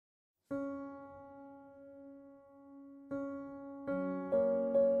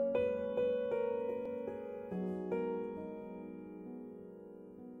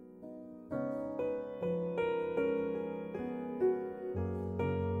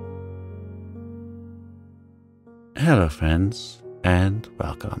Hello friends, and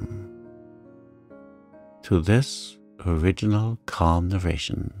welcome to this original calm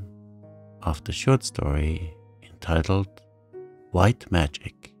narration of the short story entitled White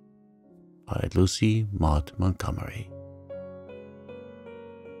Magic by Lucy Maud Montgomery.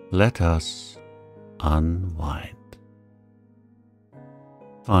 Let us unwind.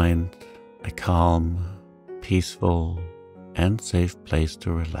 Find a calm, peaceful, and safe place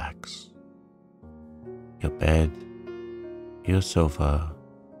to relax. Your bed, your sofa,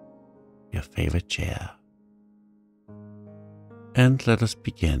 your favorite chair. And let us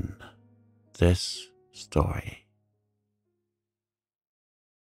begin this story.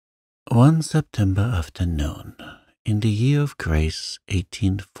 One September afternoon, in the year of grace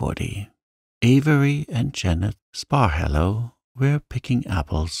 1840, Avery and Janet Sparhallow were picking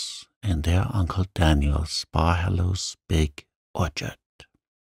apples in their Uncle Daniel Sparhallow's big orchard.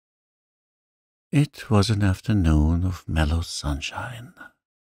 It was an afternoon of mellow sunshine.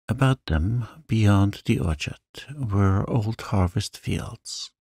 About them, beyond the orchard, were old harvest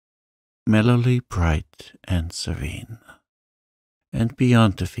fields, mellowly bright and serene. And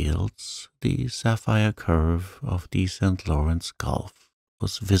beyond the fields, the sapphire curve of the St. Lawrence Gulf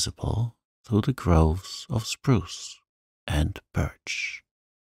was visible through the groves of spruce and birch.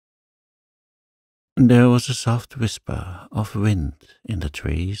 There was a soft whisper of wind in the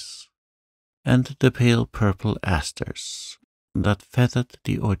trees, and the pale purple asters that feathered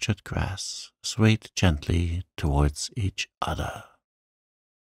the orchard grass swayed gently towards each other.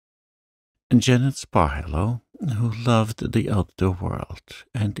 Janet Sparhallow, who loved the outdoor world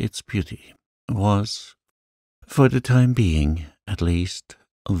and its beauty, was, for the time being at least,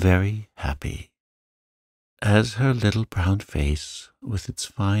 very happy, as her little brown face with its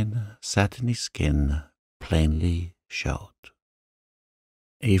fine satiny skin plainly showed.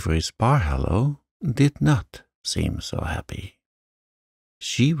 Avery Sparhallow did not seem so happy.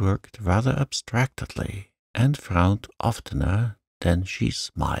 She worked rather abstractedly and frowned oftener than she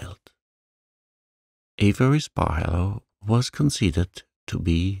smiled. Avery Sparhallow was conceded to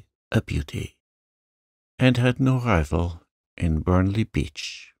be a beauty, and had no rival in Burnley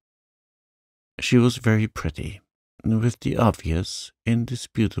Beach. She was very pretty, with the obvious,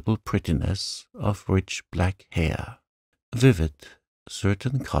 indisputable prettiness of rich black hair, vivid,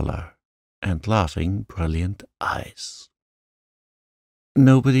 certain color, and laughing, brilliant eyes.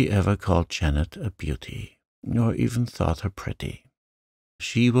 Nobody ever called Janet a beauty, nor even thought her pretty.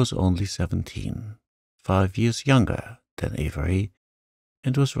 She was only 17, 5 years younger than Avery,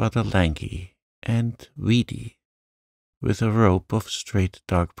 and was rather lanky and weedy, with a rope of straight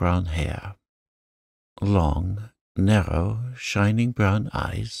dark brown hair, long, narrow, shining brown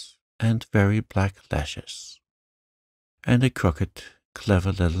eyes, and very black lashes, and a crooked,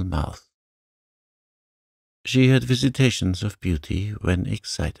 clever little mouth. She had visitations of beauty when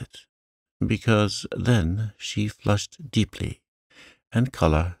excited, because then she flushed deeply, and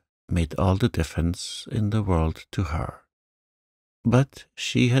color made all the difference in the world to her. But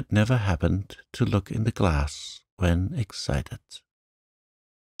she had never happened to look in the glass when excited,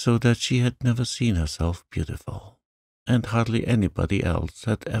 so that she had never seen herself beautiful, and hardly anybody else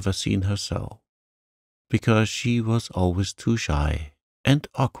had ever seen her so, because she was always too shy and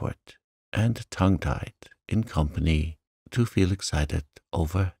awkward and tongue-tied in company to feel excited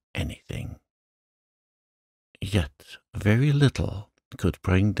over anything. Yet very little could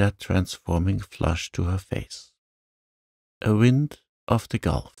bring that transforming flush to her face. A wind of the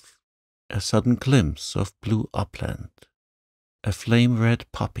Gulf, a sudden glimpse of blue upland, a flame-red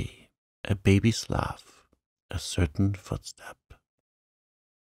poppy, a baby's laugh, a certain footstep.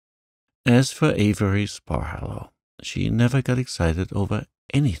 As for Avery Sparhallow, she never got excited over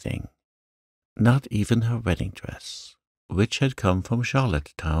anything, not even her wedding dress, which had come from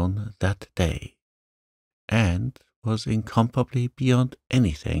Charlottetown that day, and was incomparably beyond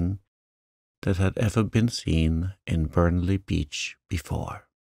anything that had ever been seen in Burnley Beach before.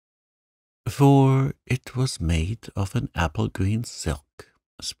 For it was made of an apple-green silk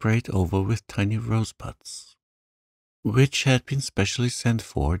sprayed over with tiny rosebuds, which had been specially sent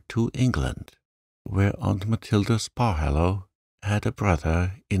for to England, where Aunt Matilda Sparhallow had a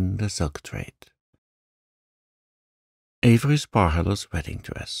brother in the silk trade. Avery Sparhallow's wedding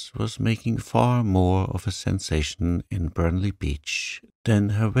dress was making far more of a sensation in Burnley Beach than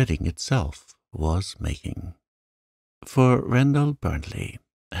her wedding itself was making. For Randall Burnley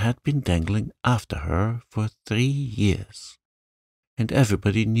had been dangling after her for 3 years, and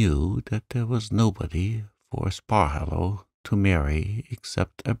everybody knew that there was nobody for Sparhallow to marry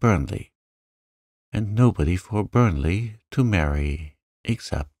except a Burnley, and nobody for Burnley to marry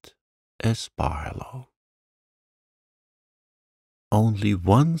except a Sparhallow. only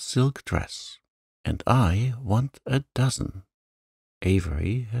one silk dress, and I want a dozen,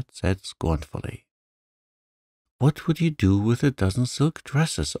 Avery had said scornfully. What would you do with a dozen silk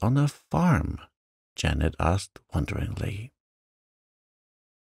dresses on a farm? Janet asked wonderingly.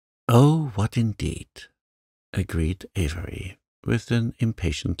 Oh, what indeed, agreed Avery with an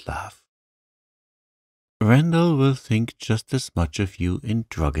impatient laugh. Randall will think just as much of you in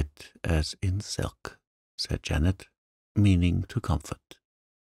drugget as in silk, said Janet, meaning to comfort.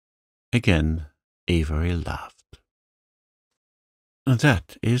 Again, Avery laughed.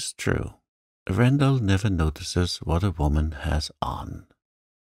 That is true. Randall never notices what a woman has on.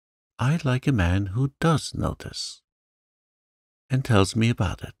 I like a man who does notice, and tells me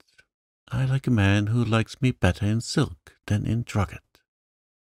about it. I like a man who likes me better in silk than in drugget.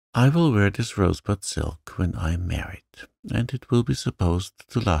 I will wear this rosebud silk when I am married, and it will be supposed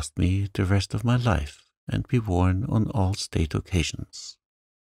to last me the rest of my life and be worn on all state occasions,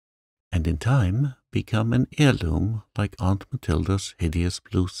 and in time become an heirloom like Aunt Matilda's hideous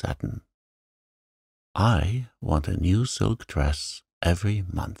blue satin. I want a new silk dress every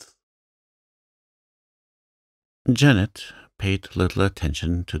month. Janet paid little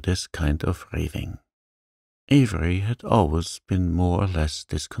attention to this kind of raving. Avery had always been more or less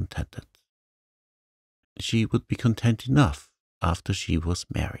discontented. She would be content enough after she was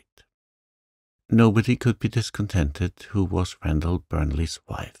married. Nobody could be discontented who was Randall Burnley's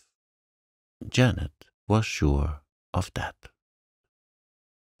wife. Janet was sure of that.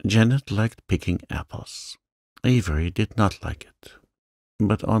 Janet liked picking apples. Avery did not like it,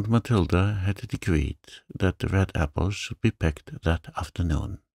 but Aunt Matilda had decreed that the red apples should be picked that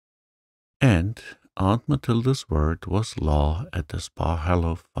afternoon. And Aunt Matilda's word was law at the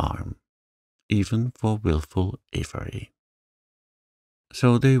Sparhallow farm, even for wilful Avery.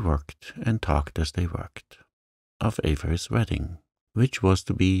 So they worked and talked as they worked, of Avery's wedding, which was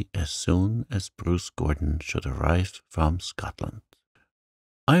to be as soon as Bruce Gordon should arrive from Scotland.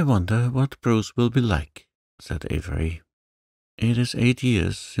 I wonder what Bruce will be like, said Avery. It is 8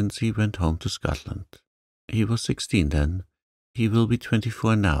 years since he went home to Scotland. He was 16 then. He will be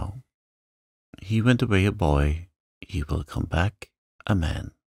 24 now. He went away a boy. He will come back a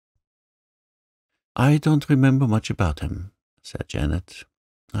man. I don't remember much about him, said Janet.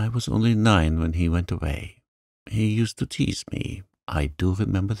 I was only 9 when he went away. He used to tease me. I do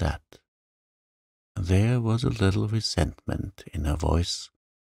remember that. There was a little resentment in her voice.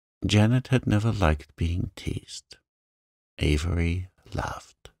 Janet had never liked being teased. Avery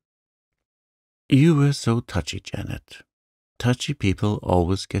laughed. You were so touchy, Janet. Touchy people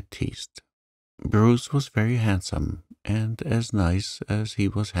always get teased. Bruce was very handsome, and as nice as he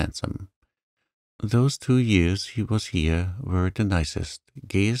was handsome. Those 2 years he was here were the nicest,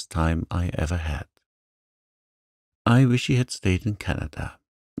 gayest time I ever had. I wish he had stayed in Canada,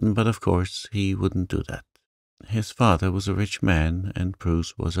 but of course he wouldn't do that. His father was a rich man, and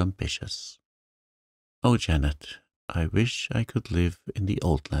Bruce was ambitious. Oh, Janet, I wish I could live in the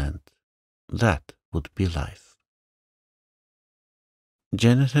old land. That would be life.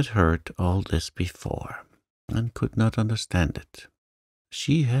 Janet had heard all this before, and could not understand it.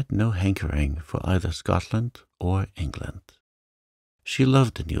 She had no hankering for either Scotland or England. She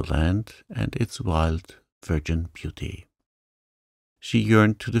loved the new land and its wild, virgin beauty. She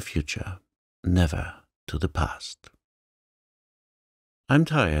yearned to the future, never to the past. I'm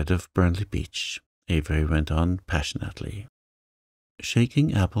tired of Burnley Beach, Avery went on passionately,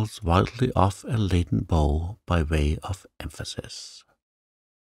 shaking apples wildly off a laden bow by way of emphasis.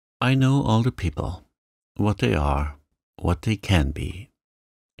 I know all the people, what they are, what they can be.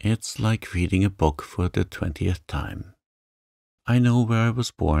 It's like reading a book for the 20th time. I know where I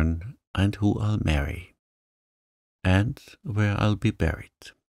was born and who I'll marry, and where I'll be buried.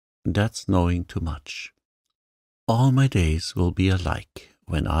 That's knowing too much. All my days will be alike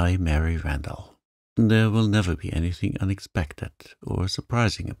when I marry Randall. There will never be anything unexpected or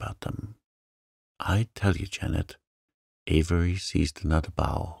surprising about them. I tell you, Janet, Avery seized another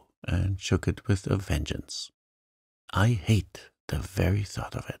bough and shook it with a vengeance. I hate the very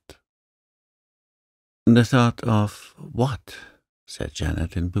thought of it. The thought of what? Said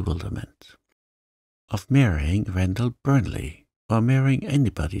Janet in bewilderment. Of marrying Randall Burnley, or marrying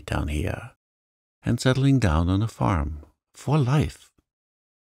anybody down here, and settling down on a farm for life.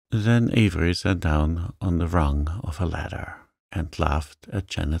 Then Avery sat down on the rung of a ladder and laughed at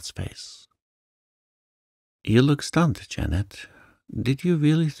Janet's face. You look stunned, Janet. Did you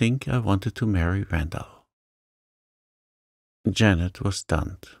really think I wanted to marry Randall? Janet was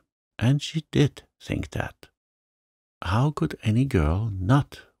stunned, and she did think that. How could any girl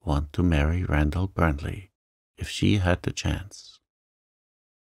not want to marry Randall Burnley if she had the chance?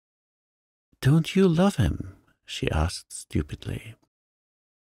 Don't you love him? She asked stupidly.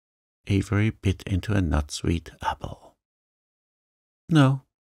 Avery bit into a nut-sweet apple. No,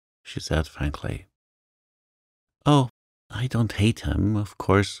 she said frankly. Oh, I don't hate him, of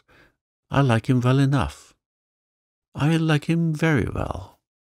course. I like him well enough. I like him very well,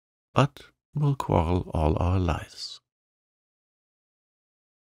 but we'll quarrel all our lives.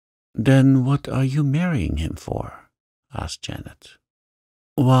 Then what are you marrying him for? Asked Janet.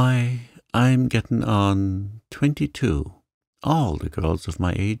 Why, I'm getting on 22. All the girls of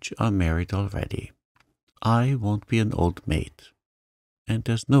my age are married already. I won't be an old maid. And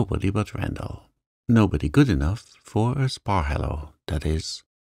there's nobody but Randall. Nobody good enough for a Sparhallow, that is.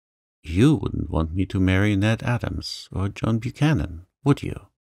 You wouldn't want me to marry Ned Adams or John Buchanan, would you?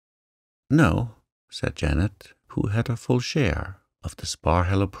 No, said Janet, who had her full share of the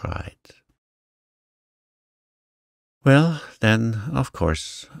Sparhallow pride. Well, then, of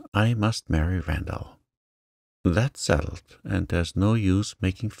course, I must marry Randall. That's settled, and there's no use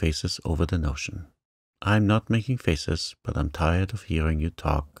making faces over the notion. I'm not making faces, but I'm tired of hearing you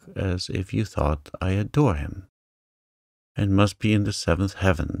talk as if you thought I adore him, and must be in the seventh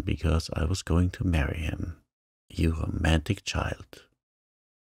heaven because I was going to marry him. You romantic child.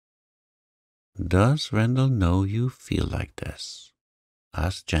 Does Randall know you feel like this?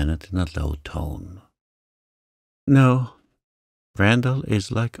 Asked Janet in a low tone. No, Randall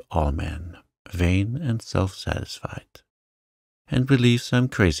is like all men, vain and self-satisfied, and believes I'm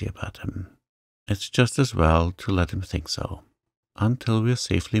crazy about him. It's just as well to let him think so, until we're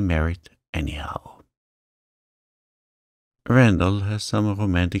safely married anyhow. Randall has some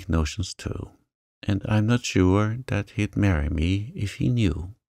romantic notions too, and I'm not sure that he'd marry me if he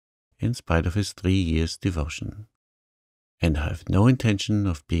knew, in spite of his 3 years' devotion. And I have no intention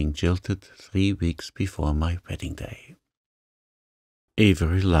of being jilted 3 weeks before my wedding day.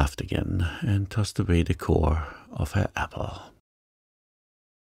 Avery laughed again and tossed away the core of her apple.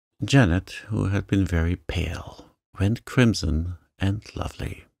 Janet, who had been very pale, went crimson and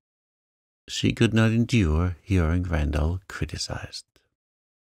lovely. She could not endure hearing Randall criticized.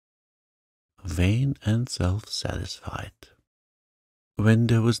 Vain and self-satisfied. When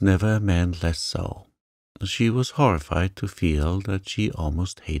there was never a man less so. She was horrified to feel that she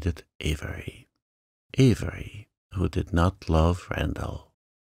almost hated Avery. Avery, who did not love Randall.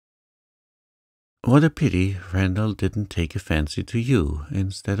 What a pity Randall didn't take a fancy to you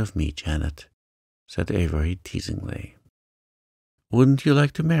instead of me, Janet, said Avery teasingly. Wouldn't you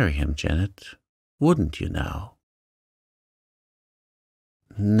like to marry him, Janet? Wouldn't you now?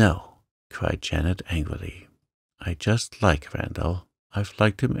 No, cried Janet angrily. I just like Randall. I've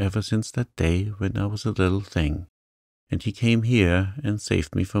liked him ever since that day when I was a little thing, and he came here and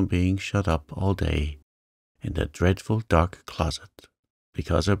saved me from being shut up all day in that dreadful dark closet,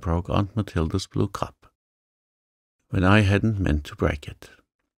 because I broke Aunt Matilda's blue cup, when I hadn't meant to break it.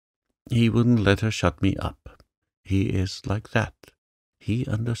 He wouldn't let her shut me up. He is like that. He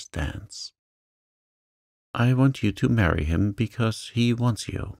understands. I want you to marry him because he wants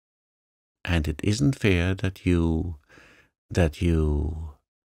you, and it isn't fair that you...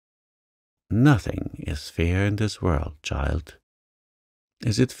 Nothing is fair in this world, child.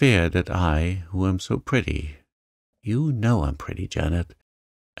 Is it fair that I, who am so pretty, you know I'm pretty, Janet,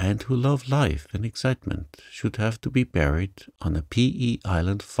 and who love life and excitement, should have to be buried on a P.E.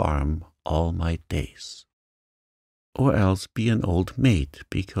 Island farm all my days? Or else be an old maid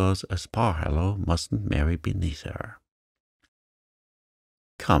because a Sparhallow mustn't marry beneath her?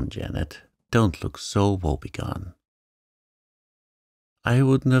 Come, Janet, don't look so woebegone. I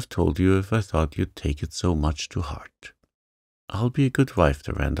wouldn't have told you if I thought you'd take it so much to heart. I'll be a good wife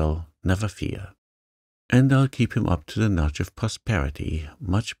to Randall, never fear. And I'll keep him up to the notch of prosperity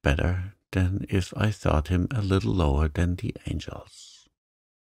much better than if I thought him a little lower than the angels.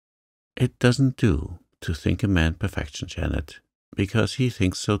 It doesn't do to think a man perfection, Janet, because he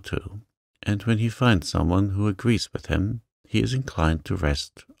thinks so too, and when he finds someone who agrees with him, he is inclined to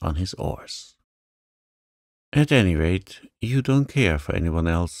rest on his oars. At any rate, you don't care for anyone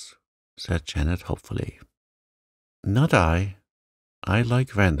else, said Janet hopefully. Not I. I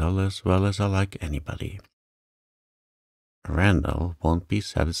like Randall as well as I like anybody. Randall won't be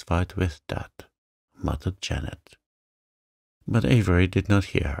satisfied with that, muttered Janet. But Avery did not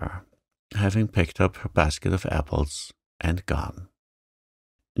hear her, having picked up her basket of apples and gone.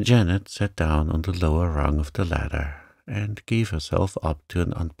 Janet sat down on the lower rung of the ladder and gave herself up to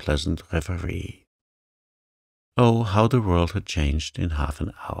an unpleasant reverie. Oh, how the world had changed in half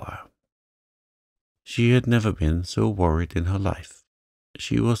an hour. She had never been so worried in her life.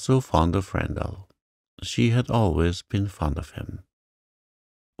 She was so fond of Randall. She had always been fond of him.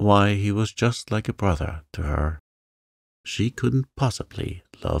 Why, he was just like a brother to her. She couldn't possibly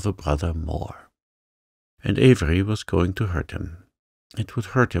love a brother more. And Avery was going to hurt him. It would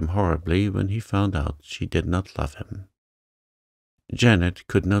hurt him horribly when he found out she did not love him. Janet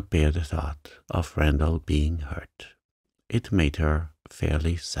could not bear the thought of Randall being hurt. It made her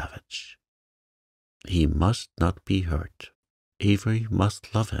fairly savage. He must not be hurt. Avery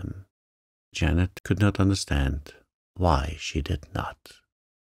must love him. Janet could not understand why she did not.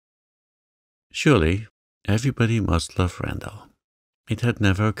 Surely, everybody must love Randall. It had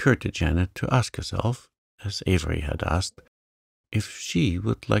never occurred to Janet to ask herself, as Avery had asked, if she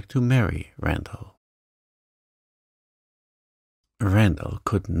would like to marry Randall. Randall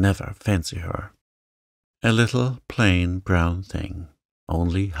could never fancy her. A little plain brown thing,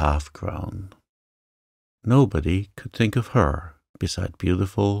 only half grown. Nobody could think of her beside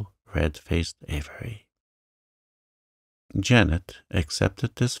beautiful, red-faced Avery. Janet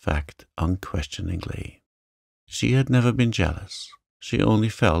accepted this fact unquestioningly. She had never been jealous. She only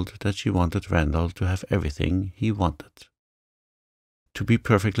felt that she wanted Randall to have everything he wanted. To be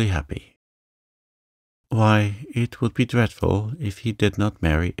perfectly happy. Why, it would be dreadful if he did not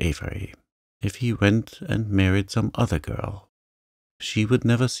marry Avery, if he went and married some other girl. She would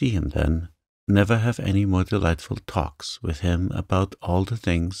never see him then, never have any more delightful talks with him about all the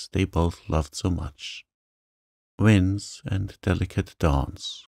things they both loved so much. Winds and delicate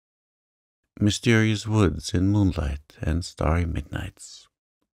dawns, mysterious woods in moonlight and starry midnights,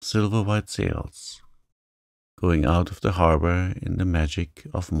 silver-white sails, going out of the harbor in the magic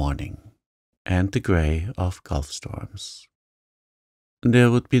of morning, and the grey of Gulf storms.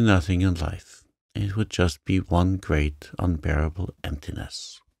 There would be nothing in life. It would just be one great, unbearable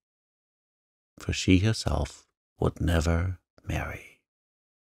emptiness. For she herself would never marry.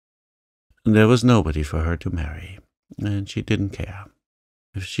 There was nobody for her to marry, and she didn't care.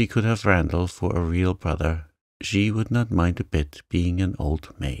 If she could have Randall for a real brother, she would not mind a bit being an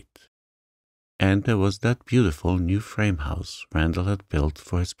old maid. And there was that beautiful new frame house Randall had built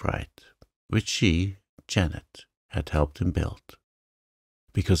for his bride, which she, Janet, had helped him build,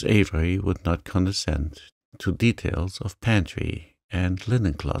 because Avery would not condescend to details of pantry and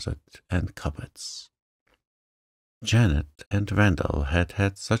linen closet and cupboards. Janet and Randall had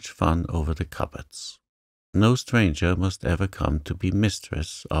had such fun over the cupboards. No stranger must ever come to be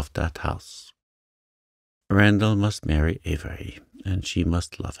mistress of that house. Randall must marry Avery, and she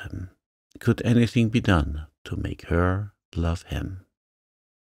must love him. Could anything be done to make her love him?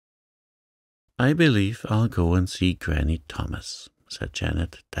 "I believe I'll go and see Granny Thomas," said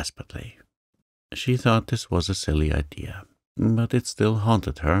Janet desperately. She thought this was a silly idea, but it still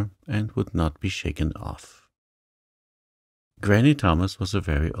haunted her and would not be shaken off. Granny Thomas was a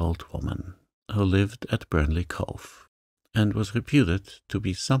very old woman who lived at Burnley Cove, and was reputed to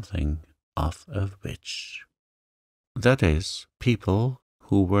be something of a witch. That is, people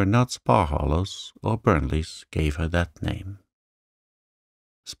who were not Sparhallows or Burnleys gave her that name.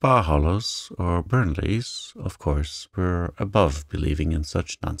 Sparhallows or Burnleys, of course, were above believing in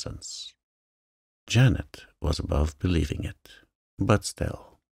such nonsense. Janet was above believing it, but still.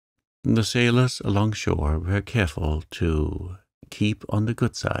 The sailors along shore were careful to keep on the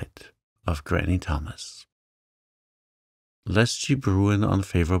good side of Granny Thomas, lest she brew an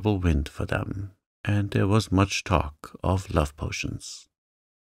unfavorable wind for them, and there was much talk of love potions.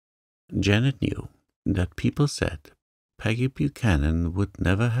 Janet knew that people said Peggy Buchanan would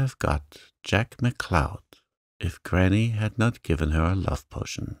never have got Jack McCloud if Granny had not given her a love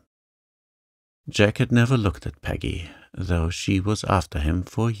potion. Jack had never looked at Peggy, though she was after him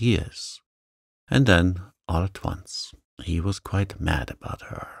for years, and then, all at once, he was quite mad about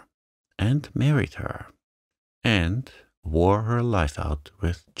her, and married her, and wore her life out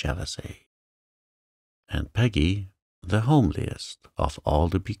with jealousy. And Peggy, the homeliest of all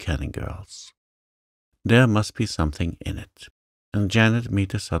the Buchanan girls. There must be something in it, and Janet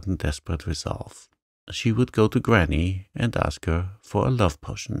made a sudden desperate resolve. She would go to Granny and ask her for a love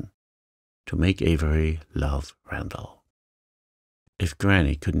potion to make Avery love Randall. If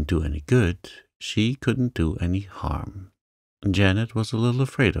Granny couldn't do any good, she couldn't do any harm. Janet was a little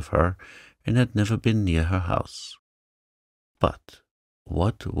afraid of her and had never been near her house. But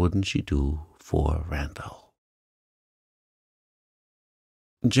what wouldn't she do for Randall?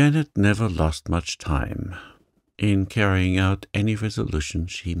 Janet never lost much time in carrying out any resolution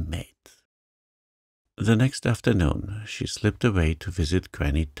she made. The next afternoon she slipped away to visit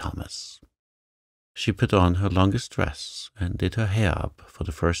Granny Thomas. She put on her longest dress and did her hair up for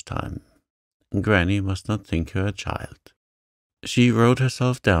the first time. Granny must not think her a child, She rowed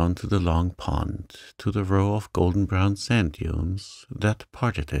herself down to the long pond, to the row of golden-brown sand dunes that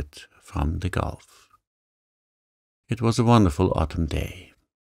parted it from the gulf. It was a wonderful autumn day.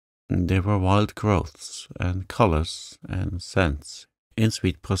 There were wild growths and colors and scents in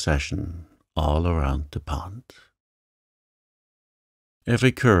sweet procession all around the pond.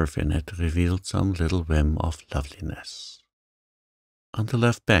 Every curve in it revealed some little whim of loveliness. On the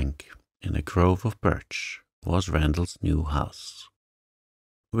left bank, in a grove of birch, was Randall's new house,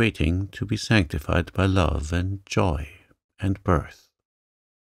 waiting to be sanctified by love and joy and birth.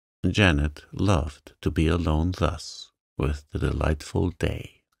 Janet loved to be alone thus with the delightful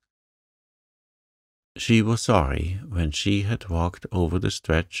day. She was sorry when she had walked over the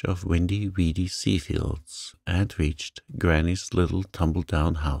stretch of windy, weedy sea fields and reached Granny's little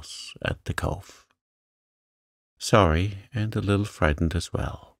tumble-down house at the cove. Sorry and a little frightened as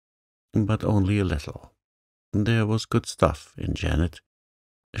well, but only a little. There was good stuff in Janet.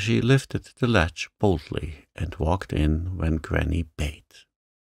 She lifted the latch boldly and walked in when Granny bade.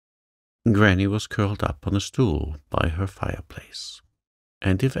 Granny was curled up on a stool by her fireplace,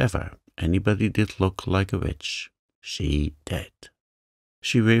 and if ever anybody did look like a witch, she did.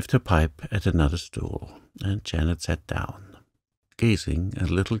 She waved her pipe at another stool, and Janet sat down, gazing a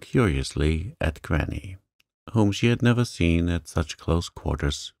little curiously at Granny, whom she had never seen at such close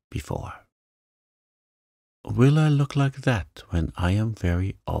quarters before. "Will I look like that when I am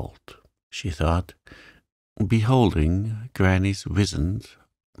very old?" she thought, beholding Granny's wizened,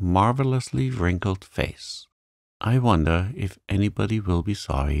 marvelously wrinkled face. "I wonder if anybody will be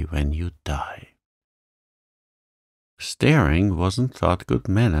sorry when you die." "Staring wasn't thought good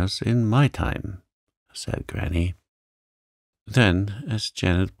manners in my time," said Granny. Then, as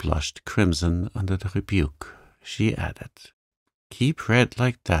Janet blushed crimson under the rebuke, she added, "Keep red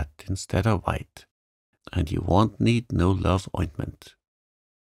like that instead of white, and you won't need no love ointment."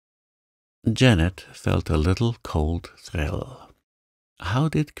 Janet felt a little cold thrill. How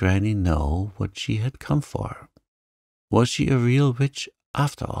did Granny know what she had come for? Was she a real witch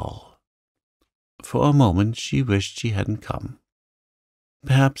after all? For a moment she wished she hadn't come.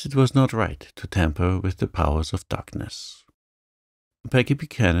 Perhaps it was not right to tamper with the powers of darkness. Peggy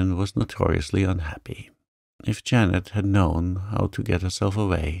Buchanan was notoriously unhappy. If Janet had known how to get herself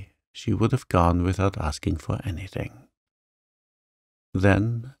away, she would have gone without asking for anything.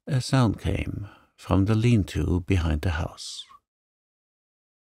 Then a sound came from the lean-to behind the house.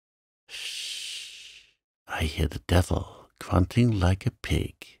 "Shh! I hear the devil grunting like a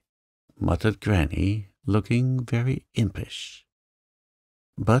pig," muttered Granny, looking very impish.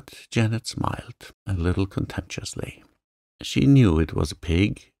 But Janet smiled a little contemptuously. She knew it was a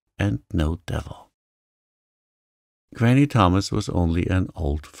pig and no devil. Granny Thomas was only an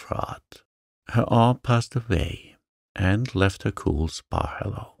old fraud. Her awe passed away and left her cool spa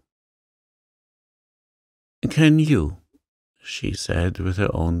hello. "Can you," she said with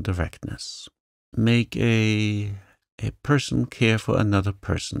her own directness, "make a person care for another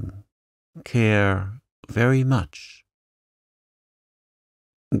person, care very much?"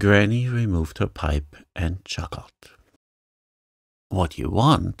 Granny removed her pipe and chuckled. "What you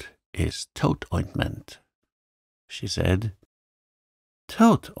want is toad ointment," she said.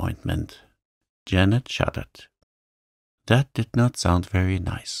 "Toad ointment?" Janet shuddered. That did not sound very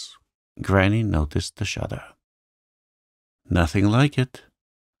nice. Granny noticed the shudder. "Nothing like it,"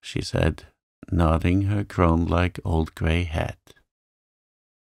 she said, nodding her crone-like old grey head.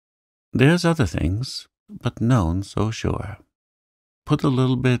 "There's other things, but none so sure. Put a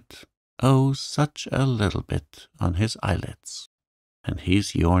little bit, oh, such a little bit, on his eyelids, and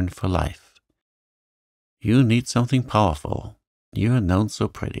he's yourn for life. You need something powerful. You're known so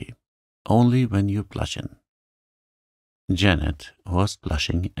pretty, only when you're blushing." Janet was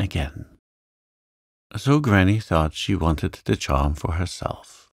blushing again. So Granny thought she wanted the charm for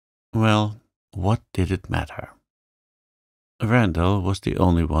herself. Well, what did it matter? Randall was the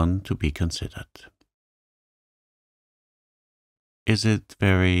only one to be considered. "Is it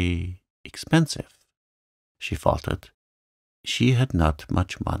very expensive?" she faltered. She had not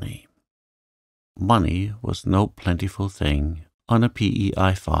much money. Money was no plentiful thing on a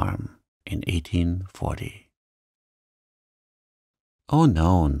PEI farm in 1840. "Oh,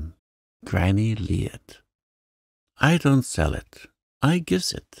 no," Granny leered. "I don't sell it. I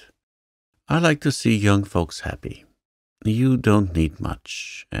gives it. I like to see young folks happy. You don't need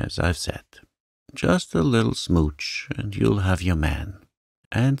much, as I've said. Just a little smooch, and you'll have your man,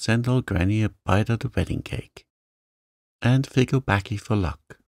 and send old Granny a bite of the wedding cake, and figure baccy for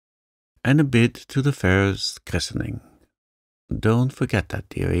luck, and a bid to the fair's christening. Don't forget that,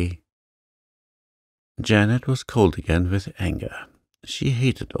 dearie." Janet was cold again with anger. She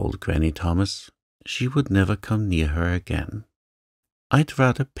hated old Granny Thomas. She would never come near her again. "I'd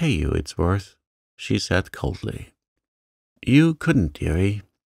rather pay you its worth," she said coldly. "You couldn't, dearie.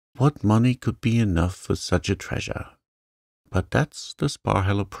 What money could be enough for such a treasure? But that's the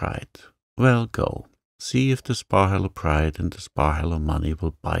Sparhallow pride. Well, go. See if the Sparhallow pride and the Sparhallow money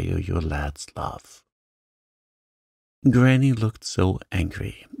will buy you your lad's love." Granny looked so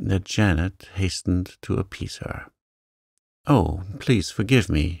angry that Janet hastened to appease her. "Oh, please forgive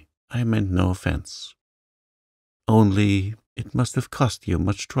me. I meant no offense. Only it must have cost you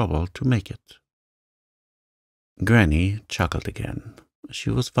much trouble to make it." Granny chuckled again. She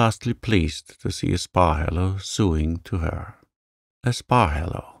was vastly pleased to see a Sparhallow suing to her. A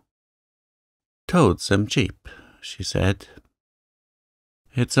Sparhallow. "Toads am cheap," she said.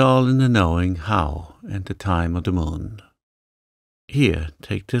 "It's all in the knowing how and the time of the moon. Here,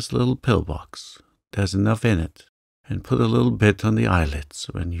 take this little pill-box. There's enough in it, and put a little bit on the eyelids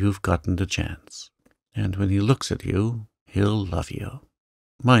when you've gotten the chance. And when he looks at you, he'll love you.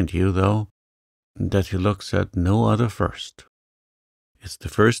 Mind you, though, that he looks at no other first. It's the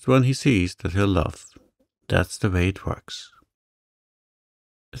first one he sees that he'll love. That's the way it works."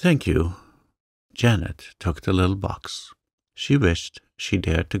 "Thank you." Janet took the little box. She wished she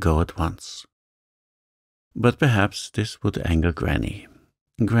dared to go at once. But perhaps this would anger Granny.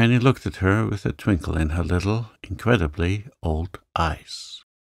 Granny looked at her with a twinkle in her little, incredibly old eyes.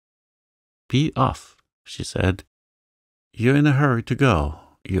 "Be off," she said. "You're in a hurry to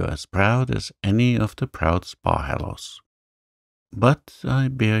go. You're as proud as any of the proud Sparhallows. But I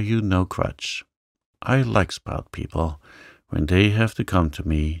bear you no grudge. I like proud people when they have to come to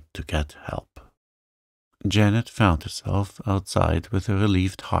me to get help." Janet found herself outside with a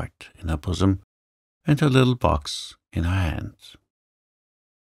relieved heart in her bosom and her little box in her hand.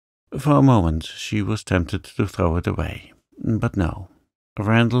 For a moment she was tempted to throw it away, but no.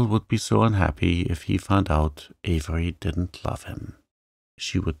 Randall would be so unhappy if he found out Avery didn't love him.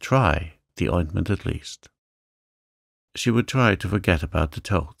 She would try the ointment at least. She would try to forget about the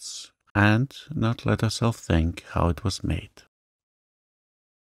toads, and not let herself think how it was made.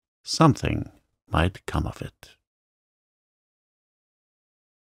 Something might come of it.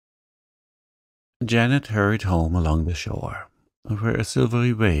 Janet hurried home along the shore, where a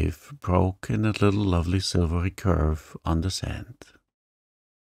silvery wave broke in a little lovely silvery curve on the sand.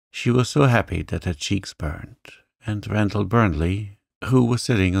 She was so happy that her cheeks burned, and Randall Burnley, who was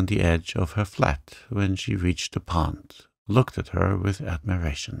sitting on the edge of her flat when she reached the pond, looked at her with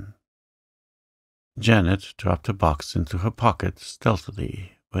admiration. Janet dropped her box into her pocket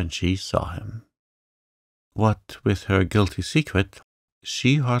stealthily when she saw him. What with her guilty secret,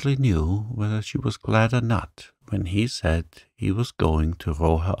 she hardly knew whether she was glad or not when he said he was going to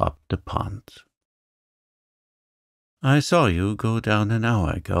row her up the pond. "I saw you go down an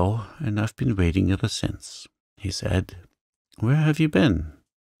hour ago, and I've been waiting ever since," he said. "Where have you been?"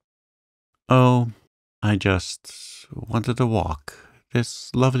 "Oh, I just wanted a walk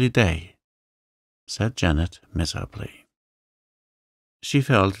this lovely day," said Janet miserably. She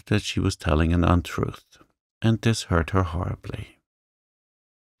felt that she was telling an untruth, and this hurt her horribly,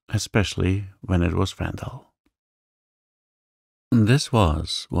 especially when it was Randall. This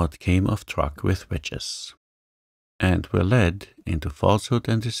was what came of truck with witches, and were led into falsehood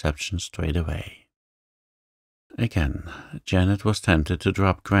and deception straight away. Again, Janet was tempted to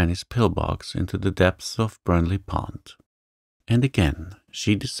drop Granny's pillbox into the depths of Burnley Pond, and again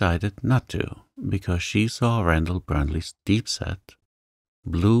she decided not to, because she saw Randall Burnley's deep-set,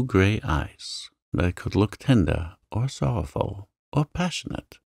 blue-gray eyes that could look tender or sorrowful or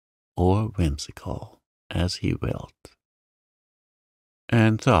passionate or whimsical as he willed,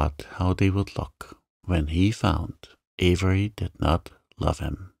 and thought how they would look when he found Avery did not love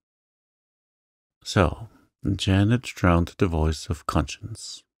him. So Janet drowned the voice of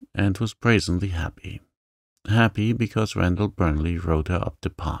conscience, and was brazenly happy. Happy because Randall Burnley rowed her up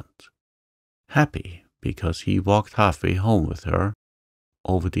the pond. Happy because he walked halfway home with her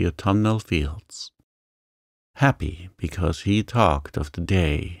over the autumnal fields. Happy because he talked of the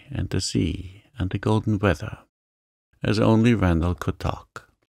day and the sea and the golden weather, as only Randall could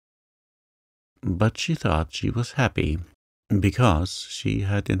talk. But she thought she was happy because she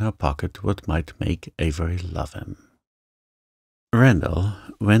had in her pocket what might make Avery love him. Randall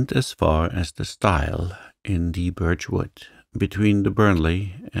went as far as the stile in the birch wood between the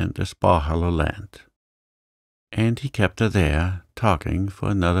Burnley and the Sparhallow land, and he kept her there talking for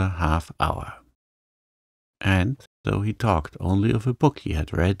another half-hour. And though he talked only of a book he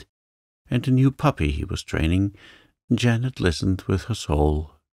had read and a new puppy he was training, Janet listened with her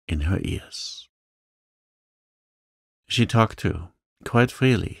soul in her ears. She talked too, quite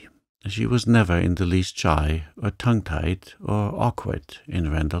freely. She was never in the least shy or tongue-tied or awkward in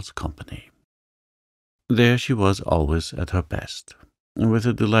Randall's company. There she was always at her best, with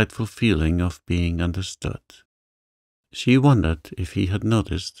a delightful feeling of being understood. She wondered if he had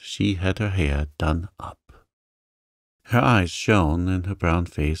noticed she had her hair done up. Her eyes shone and her brown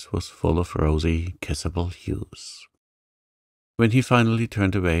face was full of rosy, kissable hues. When he finally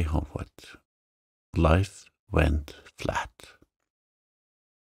turned away homeward, life went flat.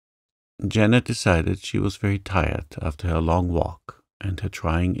 Janet decided she was very tired after her long walk and her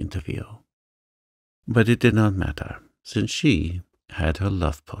trying interview. But it did not matter, since she had her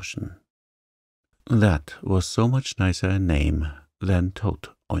love potion. That was so much nicer a name than toad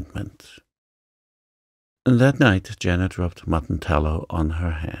ointment. That night Janet rubbed mutton tallow on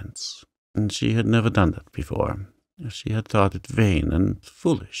her hands. She had never done that before. She had thought it vain and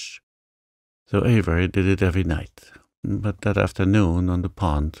foolish. So Avery did it every night. But that afternoon on the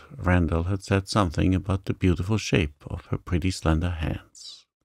pond, Randall had said something about the beautiful shape of her pretty slender hands.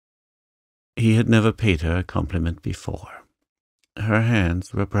 He had never paid her a compliment before. Her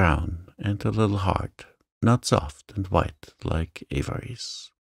hands were brown and a little hard, not soft and white like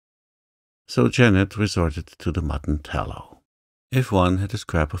Avery's. So Janet resorted to the mutton tallow. If one had a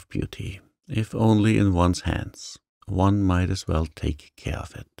scrap of beauty, if only in one's hands, one might as well take care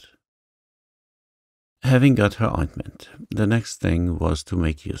of it. Having got her ointment, the next thing was to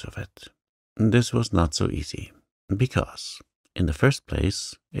make use of it. This was not so easy, because, in the first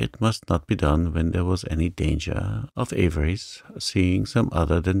place, it must not be done when there was any danger of Avery's seeing some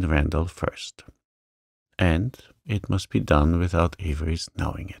other than Randall first, and it must be done without Avery's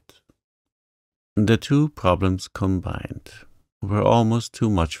knowing it. The two problems combined were almost too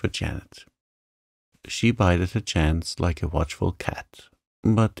much for Janet. She bided her chance like a watchful cat,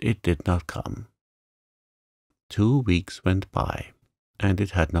 but it did not come. 2 weeks went by, and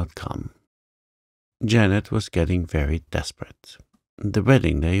it had not come. Janet was getting very desperate. The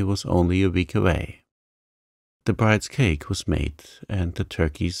wedding day was only a week away. The bride's cake was made, and the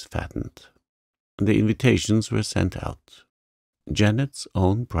turkeys fattened. The invitations were sent out. Janet's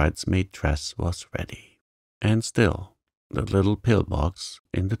own bridesmaid dress was ready, and still the little pillbox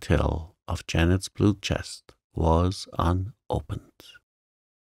in the till of Janet's blue chest was unopened.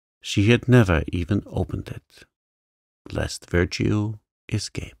 She had never even opened it, lest virtue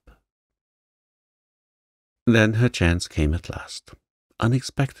escape. Then her chance came at last,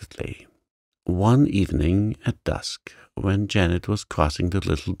 unexpectedly. One evening at dusk, when Janet was crossing the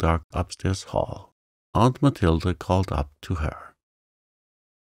little dark upstairs hall, Aunt Matilda called up to her.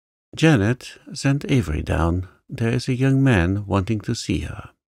 "Janet, send Avery down. There is a young man wanting to see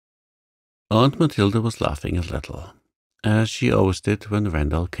her." Aunt Matilda was laughing a little, as she always did when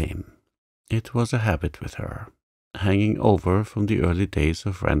Randall came. It was a habit with her, hanging over from the early days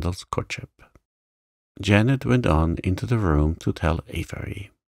of Randall's courtship. Janet went on into the room to tell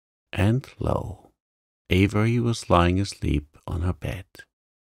Avery, and lo, Avery was lying asleep on her bed,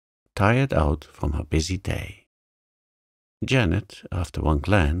 tired out from her busy day. Janet, after one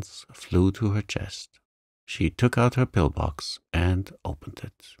glance, flew to her chest. She took out her pillbox and opened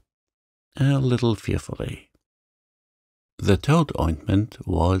it, a little fearfully. The toad ointment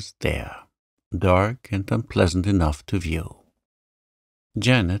was there, dark and unpleasant enough to view.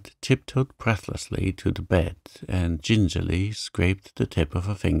 Janet tiptoed breathlessly to the bed and gingerly scraped the tip of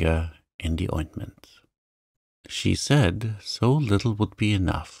her finger in the ointment. She said so little would be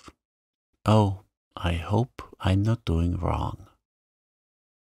enough. "Oh, I hope I'm not doing wrong."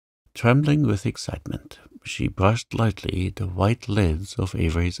 Trembling with excitement, she brushed lightly the white lids of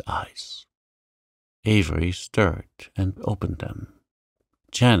Avery's eyes. Avery stirred and opened them.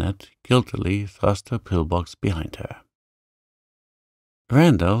 Janet guiltily thrust her pillbox behind her.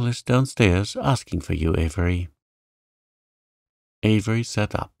 "Randall is downstairs asking for you, Avery." Avery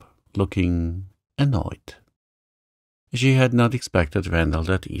sat up, looking annoyed. She had not expected Randall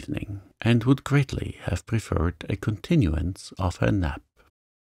that evening, and would greatly have preferred a continuance of her nap.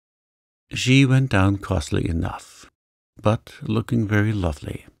 She went down crossly enough, but looking very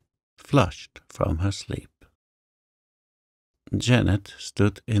lovely, flushed from her sleep. Janet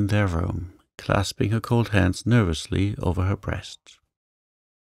stood in their room, clasping her cold hands nervously over her breast.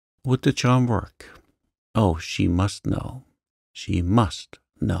 Would the charm work? Oh, she must know. She must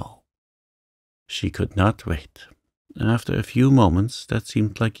know. She could not wait. After a few moments that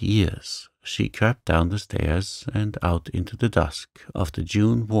seemed like years, she crept down the stairs and out into the dusk of the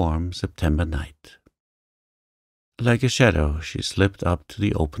June-warm September night. Like a shadow, she slipped up to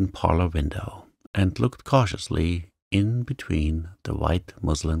the open parlor window and looked cautiously in between the white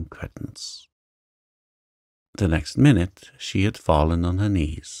muslin curtains. The next minute she had fallen on her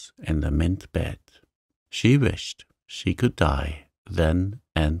knees in the mint bed. She wished she could die then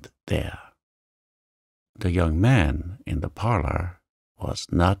and there. The young man in the parlor was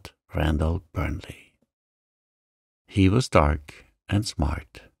not Randall Burnley. He was dark and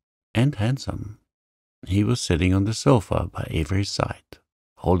smart and handsome. He was sitting on the sofa by Avery's side,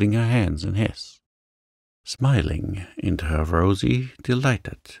 holding her hands in his, smiling into her rosy,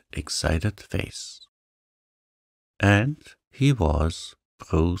 delighted, excited face. And he was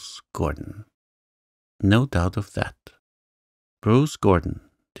Bruce Gordon. No doubt of that. Bruce Gordon,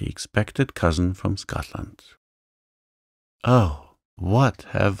 the expected cousin from Scotland. Oh, what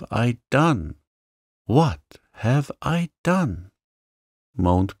have I done? What have I done?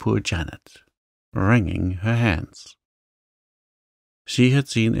 Moaned poor Janet, wringing her hands. She had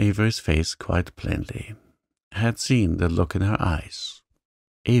seen Avery's face quite plainly, had seen the look in her eyes.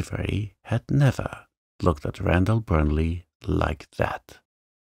 Avery had never looked at Randall Burnley like that.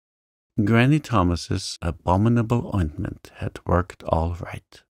 Granny Thomas's abominable ointment had worked all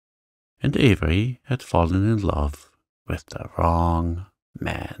right, and Avery had fallen in love with the wrong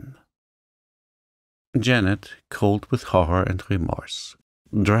man. Janet, cold with horror and remorse,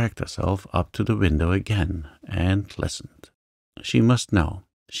 dragged herself up to the window again and listened. She must know.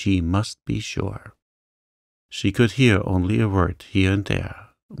 She must be sure. She could hear only a word here and there,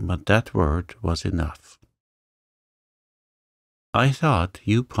 but that word was enough. "I thought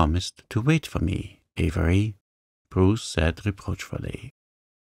you promised to wait for me, Avery," Bruce said reproachfully.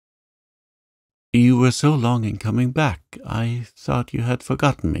 "You were so long in coming back, I thought you had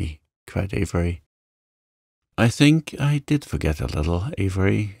forgotten me," cried Avery. "I think I did forget a little,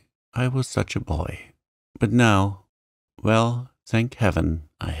 Avery. I was such a boy. But now, well, thank heaven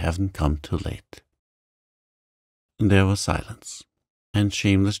I haven't come too late." There was silence, and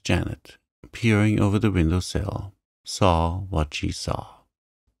shameless Janet, peering over the window sill, saw what she saw.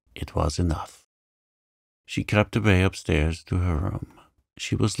 It was enough. She crept away upstairs to her room.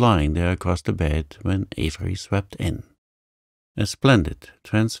 She was lying there across the bed when Avery swept in. A splendid,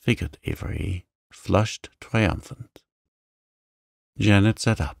 transfigured Avery, flushed triumphant. Janet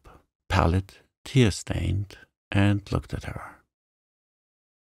sat up, pallid, tear-stained, and looked at her.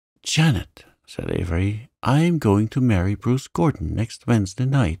 "Janet," said Avery, "I'm going to marry Bruce Gordon next Wednesday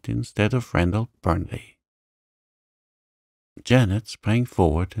night instead of Randall Burnley." Janet sprang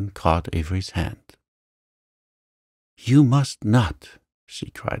forward and caught Avery's hand. "You must not," she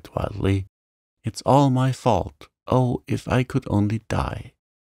cried wildly. "It's all my fault. Oh, if I could only die.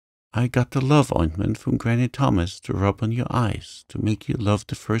 I got the love ointment from Granny Thomas to rub on your eyes to make you love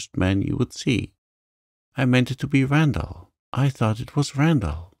the first man you would see. I meant it to be Randall. I thought it was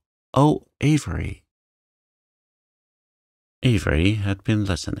Randall. Oh, Avery." Avery had been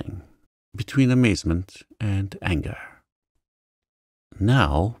listening, between amazement and anger.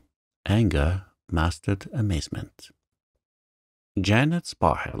 Now, anger mastered amazement. "Janet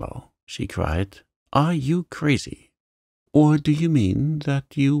Sparhallow," she cried, "are you crazy? Or do you mean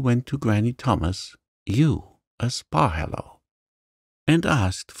that you went to Granny Thomas, you, a Sparhallow, and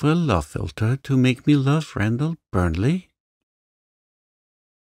asked for a love philter to make me love Randall Burnley?"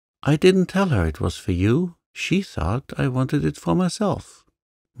 "I didn't tell her it was for you. She thought I wanted it for myself,"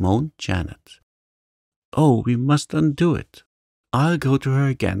 moaned Janet. "Oh, we must undo it. I'll go to her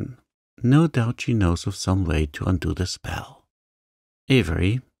again. No doubt she knows of some way to undo the spell."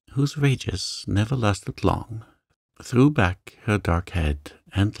 Avery, whose rages never lasted long, threw back her dark head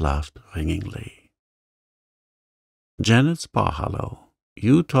and laughed ringingly. "Janet Sparhallow,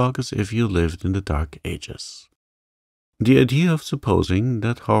 you talk as if you lived in the Dark Ages. The idea of supposing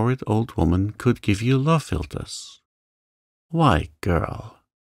that horrid old woman could give you love philters. Why, girl,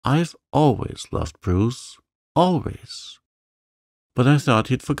 I've always loved Bruce, always. But I thought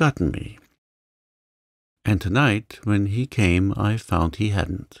he'd forgotten me. And tonight, when he came, I found he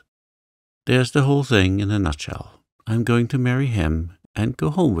hadn't. There's the whole thing in a nutshell. I'm going to marry him and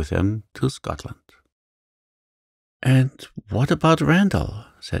go home with him to Scotland." "And what about Randall?"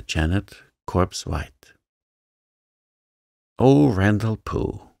 said Janet, corpse white. "Oh, Randall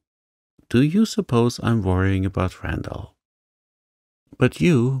pooh. Do you suppose I'm worrying about Randall? But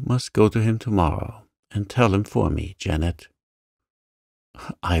you must go to him tomorrow and tell him for me, Janet."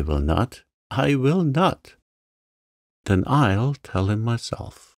 "I will not. I will not." "Then I'll tell him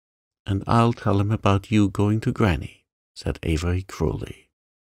myself, and I'll tell him about you going to Granny," said Avery cruelly.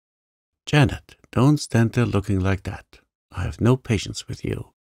 "Janet, don't stand there looking like that. I have no patience with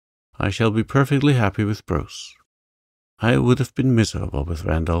you. I shall be perfectly happy with Bruce. I would have been miserable with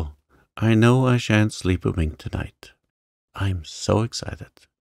Randall. I know I shan't sleep a wink tonight. I'm so excited."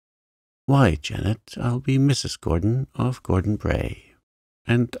 Why, Janet, I'll be Mrs. Gordon of Gordon Bray,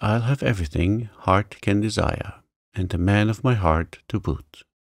 and I'll have everything heart can desire, and the man of my heart to boot.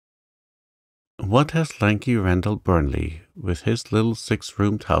 What has lanky Randall Burnley with his little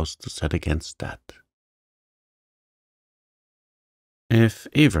 6-roomed house to set against that? If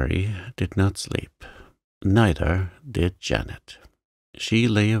Avery did not sleep, neither did Janet. She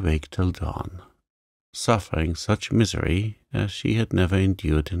lay awake till dawn, suffering such misery as she had never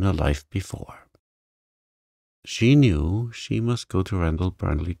endured in her life before. She knew she must go to Randall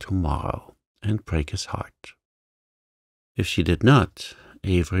Burnley tomorrow and break his heart. If she did not,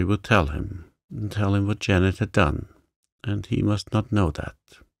 Avery would tell him what Janet had done, and he must not know that.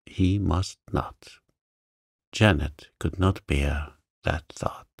 He must not. Janet could not bear that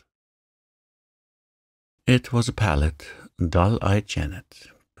thought. It was a pallid, dull-eyed Janet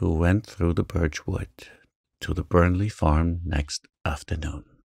who went through the birch wood to the Burnley farm next afternoon,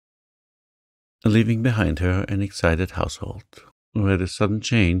 leaving behind her an excited household, where the sudden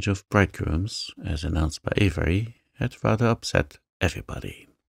change of bridegrooms, as announced by Avery, had rather upset everybody.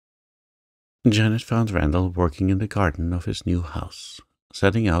 Janet found Randall working in the garden of his new house,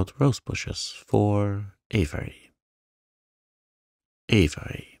 setting out rose bushes for Avery.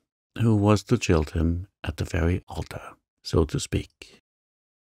 Avery, who was to jilt him at the very altar, so to speak.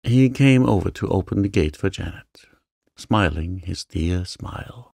 He came over to open the gate for Janet, smiling his dear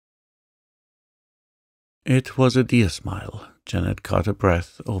smile. It was a dear smile. Janet caught a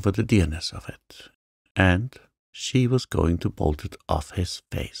breath over the dearness of it, and she was going to bolt it off his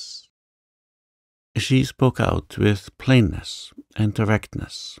face. She spoke out with plainness and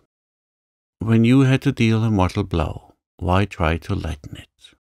directness. When you had to deal a mortal blow, why try to lighten it?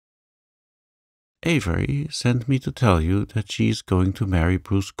 Avery sent me to tell you that she is going to marry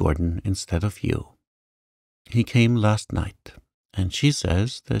Bruce Gordon instead of you. He came last night, and she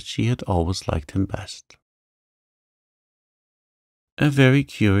says that she had always liked him best. A very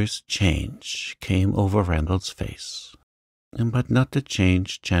curious change came over Randall's face, but not the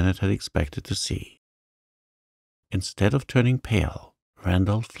change Janet had expected to see. Instead of turning pale,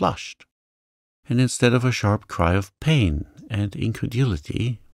 Randall flushed, and instead of a sharp cry of pain and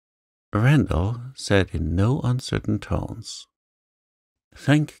incredulity, Randall said in no uncertain tones,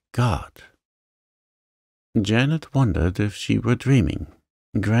 "Thank God." Janet wondered if she were dreaming.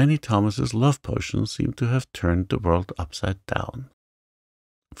 Granny Thomas's love potion seemed to have turned the world upside down.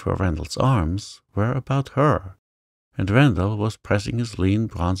 For Randall's arms were about her, and Randall was pressing his lean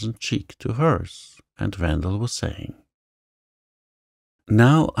bronzen cheek to hers, and Randall was saying,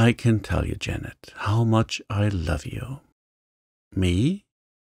 "Now I can tell you, Janet, how much I love you." "Me?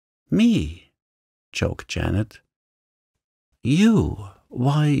 Me?" choked Janet. "You?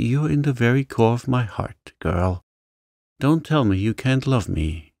 Why, you're in the very core of my heart, girl. Don't tell me you can't love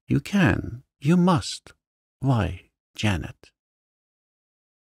me. You can. You must. Why, Janet."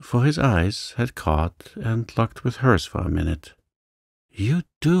 For his eyes had caught and locked with hers for a minute. "You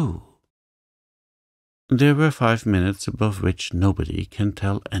do." There were 5 minutes above which nobody can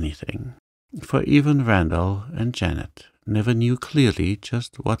tell anything, for even Randall and Janet never knew clearly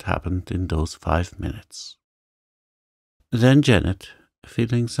just what happened in those 5 minutes. Then Janet,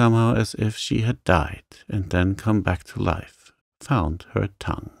 feeling somehow as if she had died and then come back to life, found her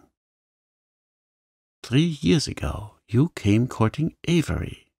tongue. 3 years ago you came courting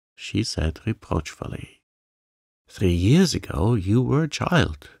Avery," she said reproachfully. 3 years ago you were a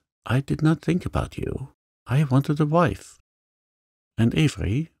child. I did not think about you. I wanted a wife. And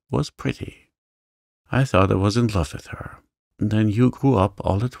Avery was pretty. I thought I was in love with her. Then you grew up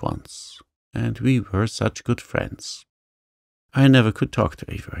all at once, and we were such good friends. I never could talk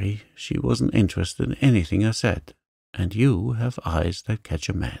to Avery. She wasn't interested in anything I said, and you have eyes that catch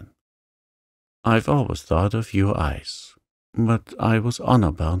a man. I've always thought of your eyes, but I was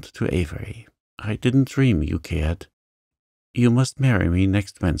honor-bound to Avery. I didn't dream you cared. You must marry me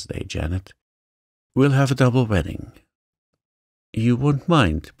next Wednesday, Janet. We'll have a double wedding. You won't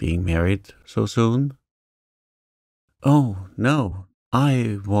mind being married so soon?" "Oh, no,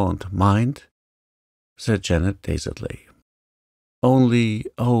 I won't mind," said Janet dazedly. "Only,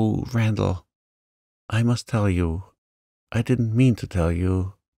 oh, Randall, I must tell you. I didn't mean to tell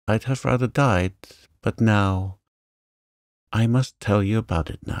you. I'd have rather died, but now. I must tell you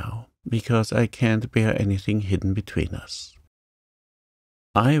about it now, because I can't bear anything hidden between us.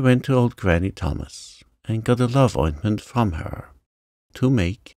 I went to old Granny Thomas and got a love ointment from her to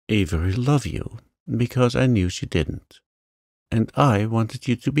make Avery love you, because I knew she didn't. And I wanted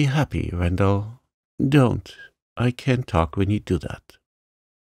you to be happy, Randall. Don't. I can't talk when you do that.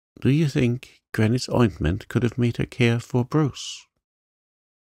 Do you think Granny's ointment could have made her care for Bruce?"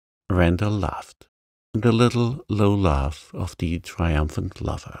 Randall laughed, the little low laugh of the triumphant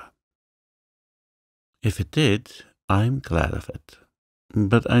lover. If it did, I'm glad of it.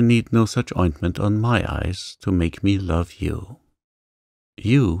 But I need no such ointment on my eyes to make me love you.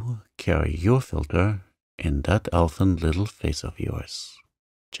 You carry your filter in that elfin little face of yours,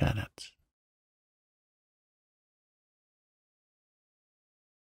 Janet.